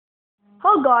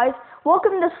Hello guys,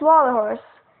 welcome to Slaughterhorse.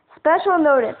 Special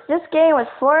notice, this game was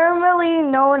formerly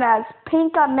known as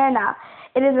Pinka Mena.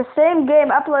 It is the same game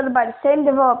uploaded by the same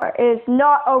developer. It is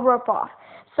not a ripoff.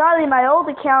 Sadly, my old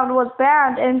account was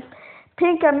banned and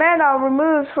Pinka Mena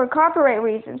removed for copyright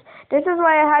reasons. This is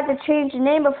why I had to change the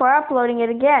name before uploading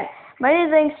it again. Many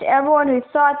thanks to everyone who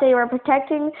thought they were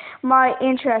protecting my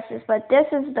interests, but this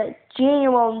is the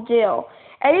genuine deal.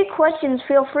 Any questions,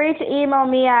 feel free to email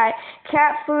me at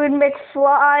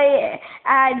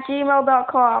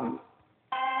catfoodmcfly@gmail.com.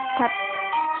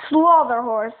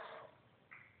 Slaughterhorse.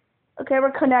 Okay, we're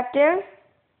connecting.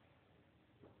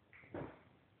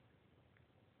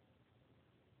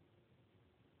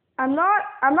 I'm not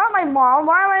my mom.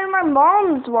 Why am I in my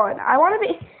mom's one? I want to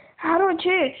be... How do I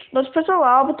change? Let's press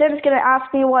allow, but then it's going to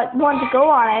ask me what one to go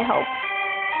on, I hope.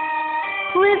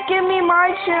 Please give me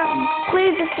my chance.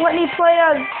 Please just let me play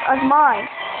as mine.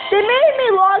 They made me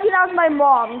log in as my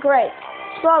mom. Great.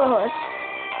 Slaughterhorse.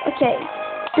 Okay.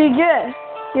 Begin.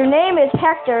 Your name is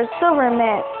Hector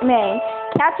Silvermane,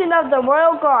 Captain of the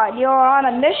Royal Guard. You are on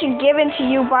a mission given to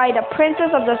you by the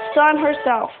Princess of the Sun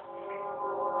herself.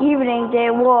 Evening,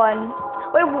 day 1.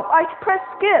 Wait, I pressed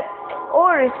skip.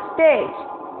 Order stage.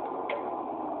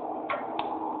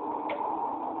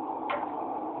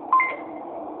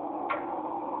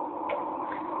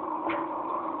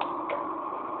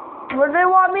 What do they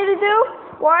want me to do?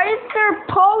 Why is there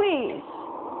ponies?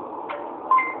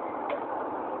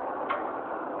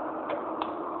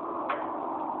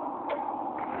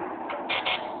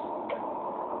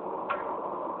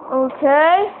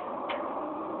 Okay.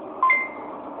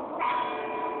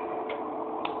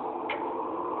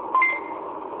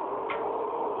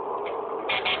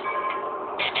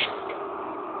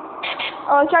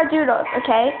 Oh, I can't do those,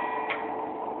 okay.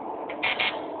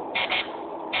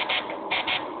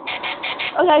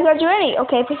 Okay, I can't do any.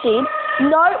 Okay, proceed.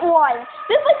 Night 1.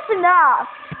 This is like FNAF.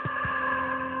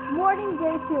 Morning,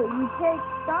 day 2. You take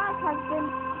stock has been...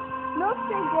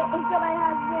 Milkshake until I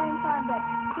have been in combat.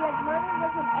 She has murdered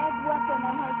with an egg weapon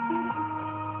and has shooting...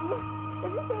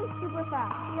 This is saying super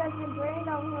fast. She has been drained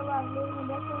of her love, leaving a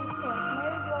different course.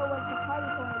 Mary Joe was the party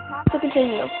point. Top to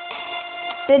continue.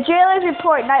 The jailer's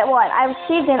report, night 1. I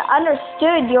received and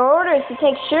understood your orders to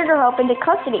take Sugarhope into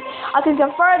custody. I can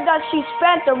confirm that she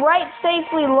spent the night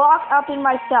safely locked up in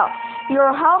my cell.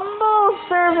 Your humble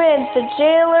servant, the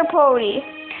jailer Pony.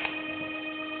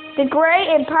 The great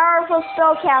and powerful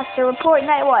spellcaster, report,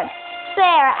 night 1.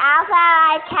 Sir, after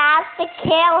I cast the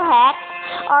kill hex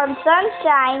on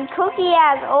Sunshine Cookie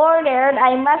as ordered,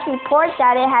 I must report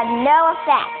that it had no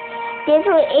effect. This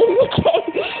would indicate,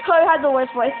 I had the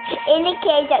worst voice,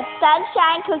 indicate that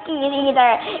Sunshine Cookie is either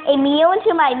immune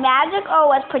to my magic or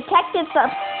was protected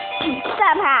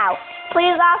somehow.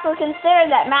 Please also consider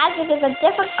that magic is a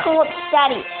difficult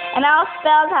study, and all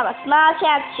spells have a small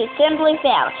chance to simply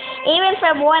fail, even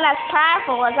from one as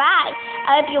powerful as I.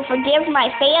 I hope you'll forgive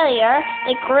my failure,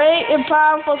 the great and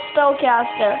powerful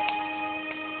spellcaster.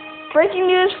 Breaking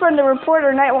news from the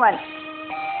reporter, night 1.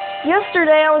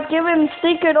 Yesterday, I was given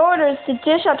secret orders to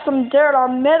dish up some dirt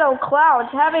on Meadow Clouds.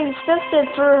 Having sifted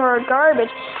through her garbage,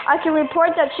 I can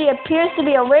report that she appears to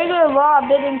be a regular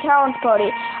law-abiding talent pony.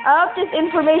 I hope this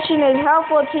information is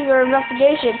helpful to your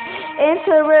investigation.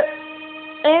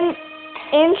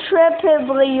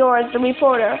 Intrepidly yours, the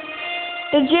reporter.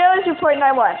 The jailer's report,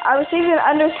 night 1. I received and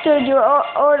understood your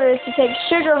orders to take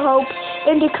Sugarhope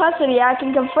into custody. I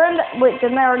can confirm that... Wait,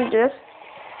 didn't I already do this?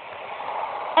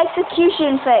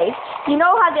 Execution phase. You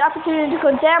now have the opportunity to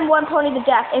condemn one pony to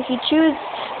death. If you choose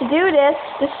to do this,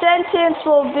 the sentence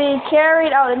will be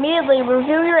carried out immediately.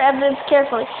 Review your evidence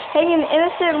carefully. Hanging an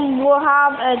innocent will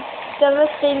have a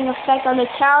devastating effect on the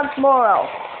town's morale.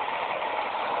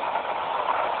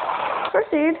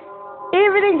 Proceed.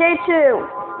 Evening, day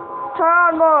 2.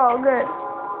 Town morale. Good.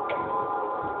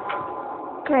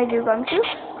 Can I do gumshoe?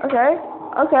 Okay.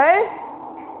 Okay.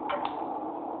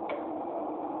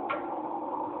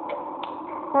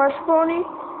 Horse pony.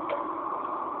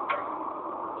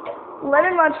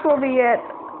 Lemon lunch will be it.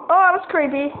 Oh, that was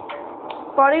creepy.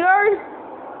 Bodyguard?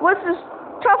 What's this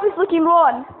toughest looking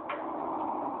one?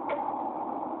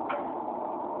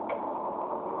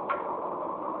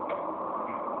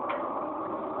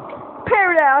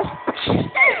 Paradise.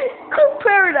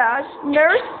 Paradise.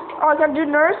 Nurse? Oh, I gotta do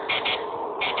nurse.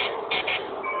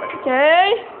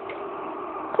 Okay.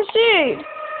 Proceed.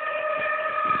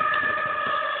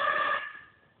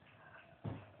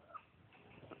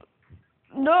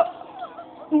 No.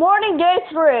 Morning, day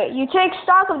 3. You take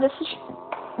stock of this...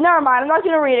 Never mind, I'm not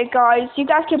going to read it, guys. You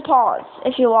guys can pause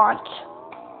if you want.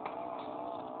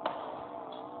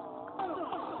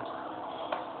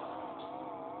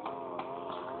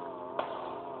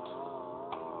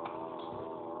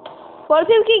 What if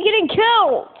people keep getting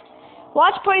killed?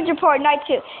 Watch Pony's report, night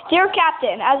 2. Dear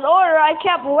Captain, as ordered, I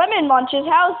kept Lemon Munch's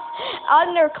house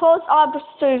under close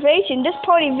observation. This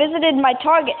pony visited my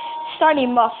target, Sunny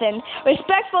Muffin.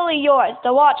 Respectfully yours,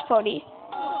 the Watch Pony.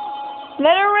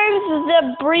 Veterans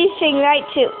debriefing, night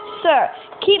 2. Sir,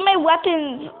 keep my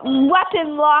weapon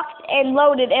locked and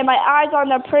loaded and my eyes on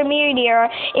the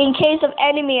perimeter in case of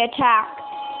enemy attacks,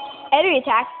 I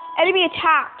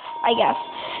guess.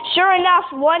 Sure enough,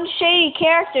 one shady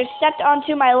character stepped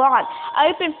onto my lawn.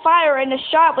 I opened fire and the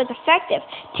shot was effective.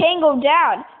 Tango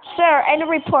down. Sir, end of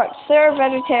report. Sir,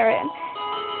 vegetarian.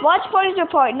 Watch Pony's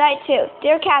report, night 2.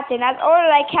 Dear Captain, as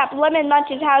ordered, I kept Lemon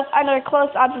Munch's house under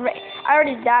close observation. I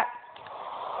already did that.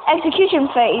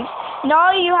 Execution phase.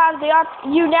 Now you now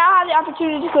have the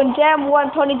opportunity to condemn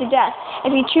one pony to death.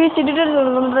 If you choose to do this,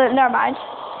 never mind.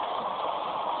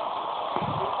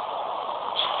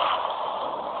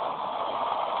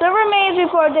 Server remains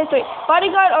report this week.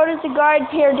 Bodyguard orders to guard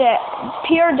Pier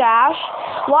Dash.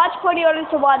 Watch Pony orders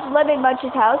to watch Lemon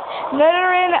Munch's house.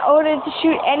 Veteran orders to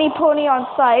shoot any pony on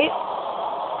sight.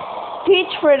 Peach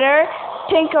Fritter.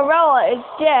 Pinkarella is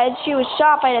dead. She was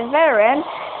shot by the veteran.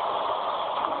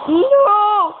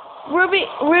 No!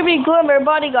 Ruby Glimmer,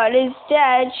 bodyguard, is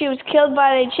dead. She was killed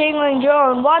by a Chingling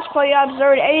drone. Watch Pony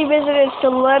observed any visitors to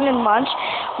Lemon Munch.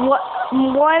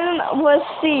 One was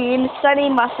seen, Sunny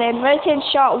Muffin. Resident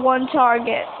shot one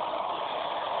target.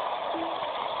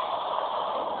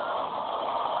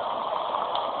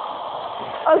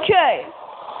 Okay,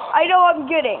 I know I'm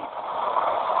getting.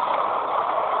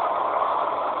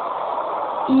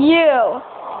 You,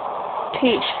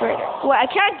 Peach Fritter. What, I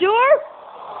can't do her?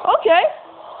 Okay.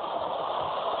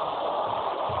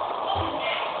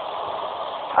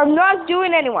 I'm not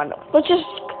doing anyone.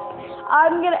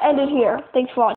 I'm gonna end it here. Thanks for watching.